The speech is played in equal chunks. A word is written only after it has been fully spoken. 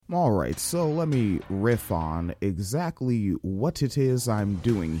All right, so let me riff on exactly what it is I'm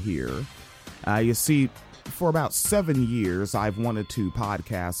doing here. You see, for about 7 years, I've wanted to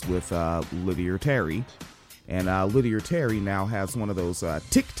podcast with Lydia Terry. And Lydia Terry now has one of those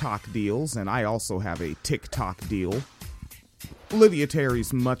TikTok deals, and I also have a TikTok deal. Lydia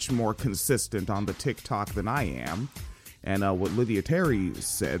Terry's much more consistent on the TikTok than I am. And what Lydia Terry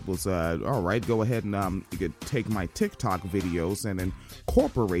said was, all right, go ahead and you could take my TikTok videos and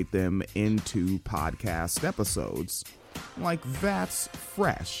incorporate them into podcast episodes. Like, that's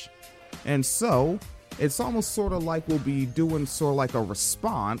fresh. And so it's almost sort of like we'll be doing sort of like a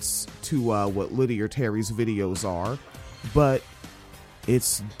response to what Lydia Terry's videos are, but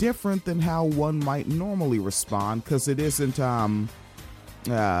it's different than how one might normally respond because it isn't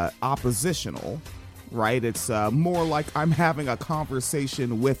oppositional. Right? It's more like I'm having a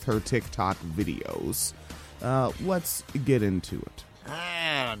conversation with her TikTok videos. Let's get into it.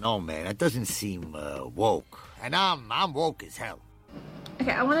 I don't know, man. That doesn't seem woke. And I'm woke as hell.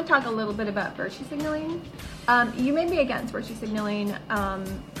 Okay, I want to talk a little bit about virtue signaling. You may be against virtue signaling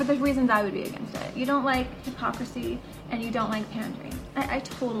for the reasons I would be against it. You don't like hypocrisy and you don't like pandering. I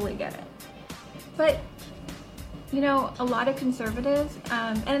totally get it. But, you know, a lot of conservatives,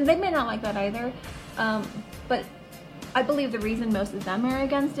 and they may not like that either, but I believe the reason most of them are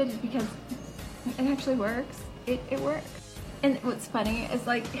against it is because it actually works. It works. And what's funny is,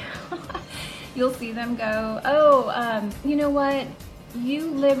 like, you'll see them go, you know what?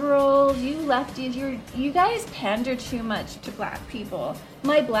 You liberals, you lefties, you guys pander too much to black people.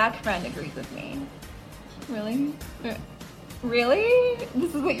 My black friend agrees with me. Really? Really?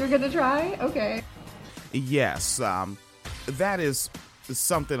 This is what you're gonna try? Okay. Yes, that is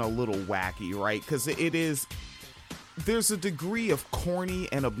something a little wacky, right? Because there's a degree of corny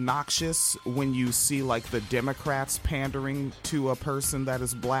and obnoxious when you see, like, the Democrats pandering to a person that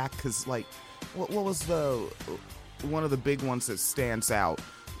is black. Because, like, what was one of the big ones that stands out?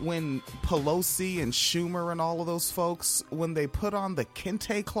 When Pelosi and Schumer and all of those folks, when they put on the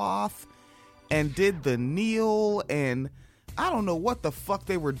kente cloth and did the kneel, and I don't know what the fuck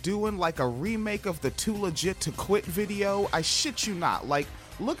they were doing, like a remake of the Too Legit to Quit video. I shit you not. Like,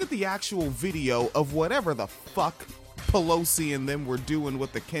 look at the actual video of whatever the fuck Pelosi and them were doing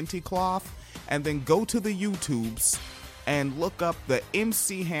with the kente cloth, and then go to the YouTubes and look up the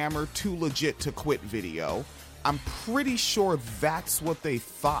MC Hammer Too Legit to Quit video. I'm pretty sure that's what they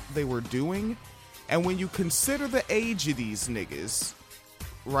thought they were doing. And when you consider the age of these niggas,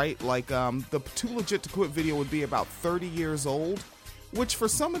 right, like the Too Legit to Quit video would be about 30 years old, which for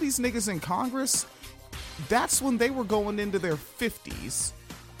some of these niggas in Congress, that's when they were going into their 50s.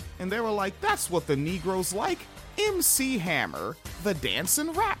 And they were like, that's what the Negroes like. MC Hammer, the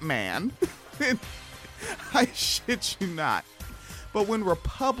dancing rap man. I shit you not. But when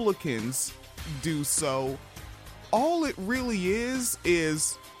Republicans do so, all it really is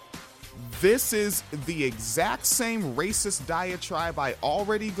this is the exact same racist diatribe I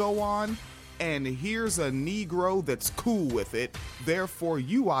already go on, and here's a Negro that's cool with it, therefore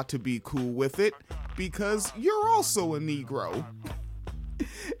you ought to be cool with it, because you're also a Negro.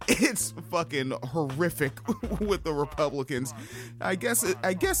 It's fucking horrific with the Republicans. I guess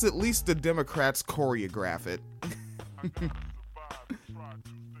at least the Democrats choreograph it.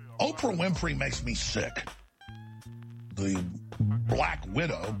 Oprah Winfrey makes me sick. The Black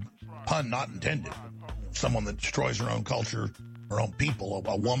Widow, pun not intended, someone that destroys her own culture, her own people,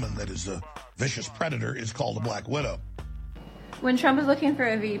 a woman that is a vicious predator is called a Black Widow. When Trump was looking for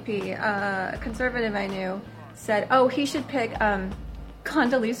a VP, a conservative I knew said, oh, he should pick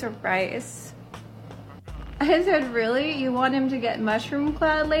Condoleezza Rice. I said, really? You want him to get Mushroom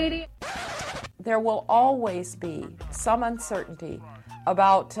Cloud Lady? There will always be some uncertainty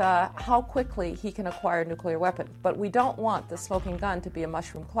about how quickly he can acquire a nuclear weapon. But we don't want the smoking gun to be a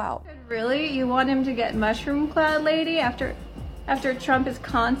mushroom cloud. Really? You want him to get Mushroom Cloud Lady after Trump is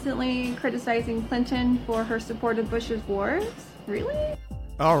constantly criticizing Clinton for her support of Bush's wars? Really?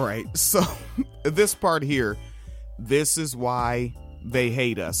 All right, so this part here, this is why they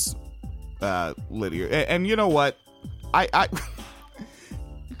hate us, Lydia. And you know what? I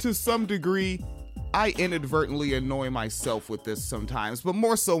to some degree, I inadvertently annoy myself with this sometimes, but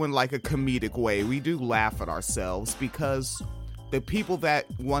more so in like a comedic way. We do laugh at ourselves because the people that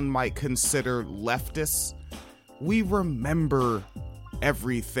one might consider leftists, we remember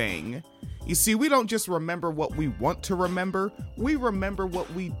everything. You see, we don't just remember what we want to remember, we remember what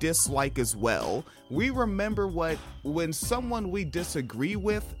we dislike as well. We remember when someone we disagree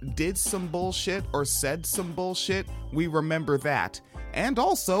with did some bullshit or said some bullshit, we remember that. And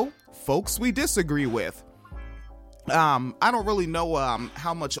also, folks we disagree with. I don't really know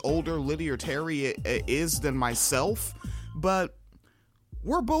how much older Lydia Terry is than myself, but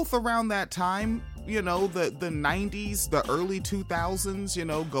we're both around that time, you know, the 90s, the early 2000s, you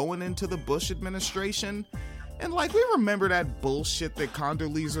know, going into the Bush administration. And, like, we remember that bullshit that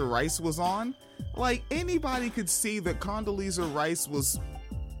Condoleezza Rice was on. Like, anybody could see that Condoleezza Rice was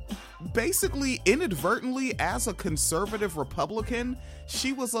basically inadvertently, as a conservative Republican,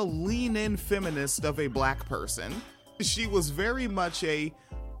 she was a lean-in feminist of a black person. She was very much a,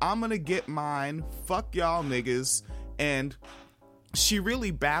 I'm gonna get mine, fuck y'all niggas, and she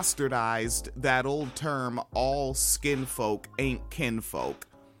really bastardized that old term, all skin folk ain't kinfolk,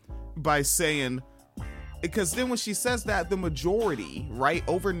 by saying, because then when she says that, the majority, right,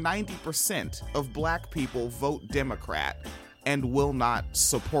 over 90% of black people vote Democrat and will not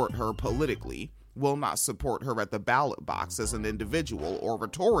support her politically, will not support her at the ballot box as an individual or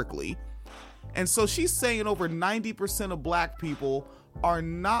rhetorically. And so she's saying over 90% of black people are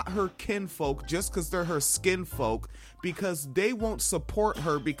not her kinfolk just because they're her skin folk, because they won't support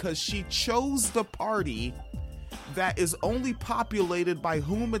her because she chose the party that is only populated by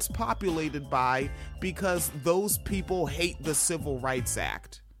whom it's populated by, because those people hate the Civil Rights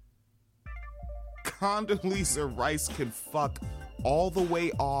Act. Condoleezza Rice can fuck all the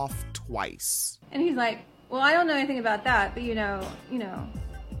way off twice. And he's like, well, I don't know anything about that, but you know,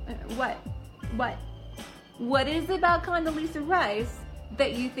 what is it about Condoleezza Rice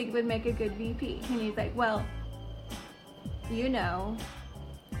that you think would make a good VP? And he's like, well, you know.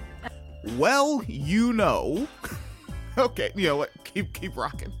 Well, you know. Okay, you know what? Keep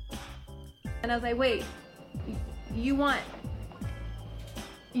rocking. And I was like, wait, you want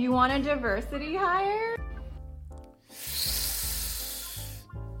a diversity hire?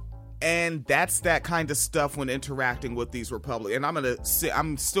 And that's that kind of stuff when interacting with these Republicans. And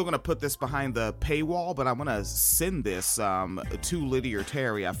I'm still gonna put this behind the paywall, but I'm gonna send this to Lydia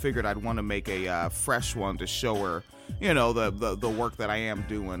Terry. I figured I'd want to make a fresh one to show her, you know, the work that I am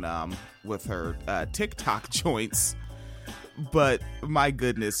doing with her TikTok joints. But my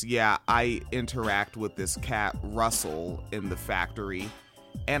goodness, yeah, I interact with this cat Russell in the factory,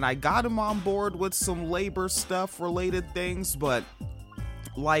 and I got him on board with some labor stuff related things, but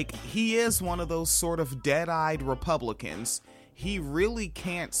like, he is one of those sort of dead-eyed Republicans. He really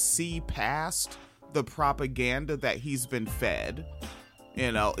can't see past the propaganda that he's been fed.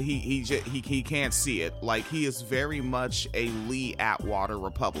 You know, he can't see it. Like, he is very much a Lee Atwater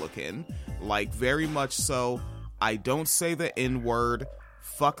Republican. Like, very much so. I don't say the N-word.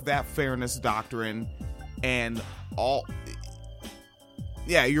 Fuck that fairness doctrine. And all...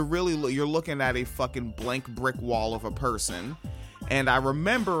 Yeah, you're looking at a fucking blank brick wall of a person. And I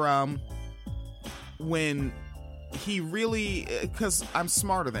remember when he really, because I'm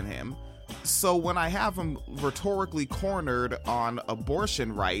smarter than him, so when I have him rhetorically cornered on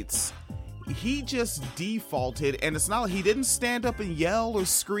abortion rights, he just defaulted, and it's not like he didn't stand up and yell or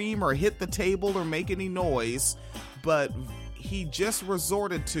scream or hit the table or make any noise, but he just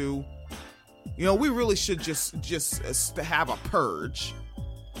resorted to, you know, we really should just have a purge.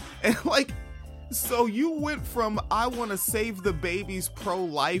 And like, so you went from I want to save the babies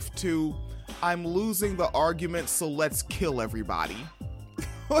pro-life to I'm losing the argument, so let's kill everybody.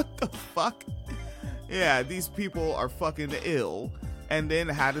 What the fuck? Yeah, these people are fucking ill. And then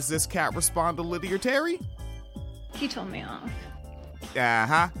how does this cat respond to Lydia Terry? He told me off.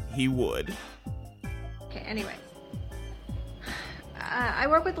 Uh-huh, he would. Okay, anyways. I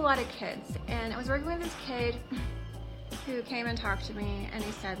work with a lot of kids, and I was working with this kid who came and talked to me, and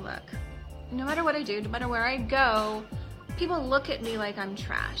he said, look, no matter what I do, no matter where I go, people look at me like I'm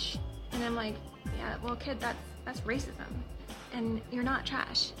trash. And I'm like, yeah, well, kid, that's racism. And you're not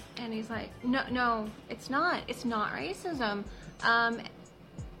trash. And he's like, no, it's not. It's not racism.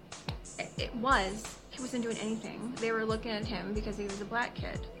 It was. He wasn't doing anything. They were looking at him because he was a black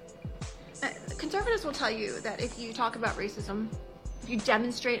kid. Conservatives will tell you that if you talk about racism, if you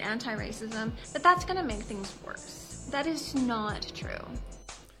demonstrate anti-racism, that's going to make things worse. That is not true.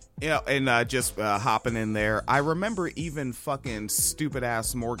 Yeah, and just hopping in there, I remember even fucking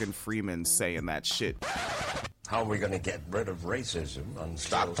stupid-ass Morgan Freeman saying that shit. How are we going to get rid of racism?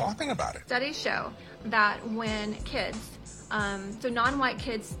 Stop talking about it. Studies show that when kids, so non-white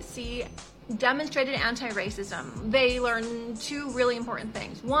kids, see demonstrated anti-racism, they learn two really important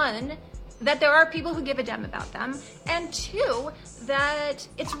things. One, that there are people who give a damn about them, and two, that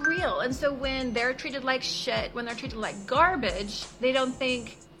it's real. And so when they're treated like shit, when they're treated like garbage, they don't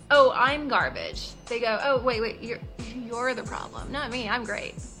think, oh, I'm garbage. They go, oh, wait, you're the problem, not me, I'm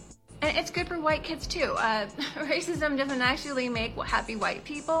great. And it's good for white kids too. Racism doesn't actually make happy white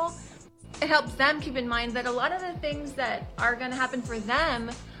people. it helps them keep in mind that a lot of the things that are going to happen for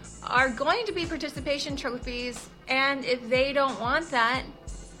them are going to be participation trophies, and if they don't want that,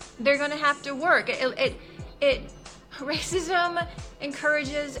 they're going to have to work. Racism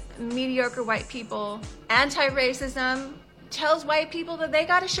encourages mediocre white people. Anti-racism tells white people that they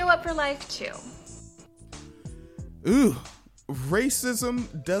got to show up for life too. Ooh,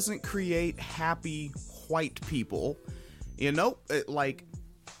 racism doesn't create happy white people. You know, like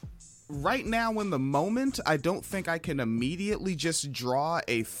right now in the moment, I don't think I can immediately just draw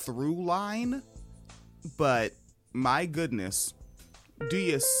a through line, but my goodness, do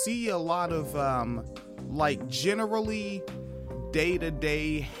you see a lot of like generally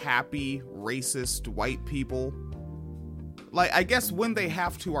day-to-day happy racist white people? Like, I guess when they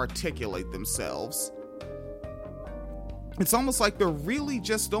have to articulate themselves, it's almost like they're really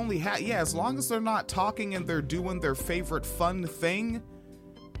just only as long as they're not talking and they're doing their favorite fun thing.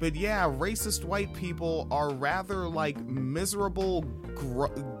 But yeah, racist white people are rather like miserable,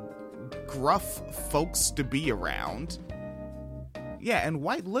 gruff folks to be around. Yeah, and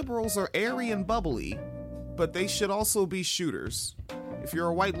white liberals are airy and bubbly, but they should also be shooters. If you're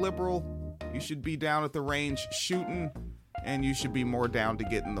a white liberal, you should be down at the range shooting, and you should be more down to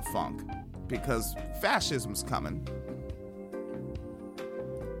get in the funk, because fascism's coming.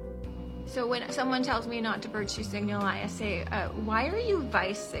 So when someone tells me not to virtue signal, I say, why are you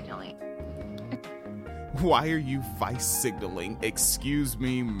vice signaling? Why are you vice signaling? Excuse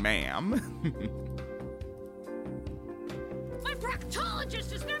me, ma'am. My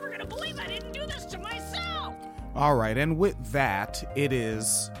proctologist is never gonna believe I didn't do this to myself! Alright, and with that, it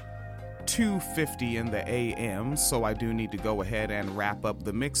is 2:50 in the AM, so I do need to go ahead and wrap up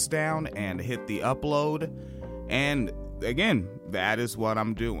the mix down and hit the upload. And again, that is what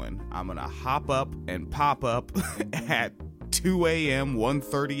I'm doing. I'm gonna hop up and pop up at 2 a.m.,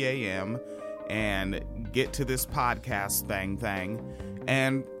 1:30 a.m., and get to this podcast thing,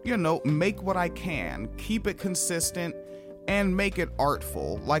 and, you know, make what I can, keep it consistent, and make it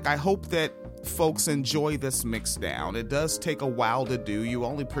artful. Like, I hope that folks enjoy this mix down. It does take a while to do. You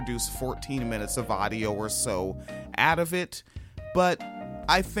only produce 14 minutes of audio or so out of it, but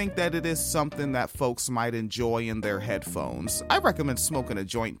I think that it is something that folks might enjoy in their headphones. I recommend smoking a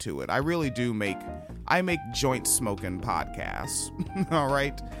joint to it. I really do I make joint smoking podcasts. All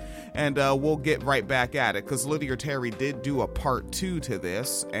right. And we'll get right back at it, because Lydia Terry did do a part 2 to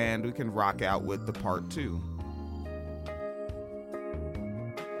this, and we can rock out with the part 2.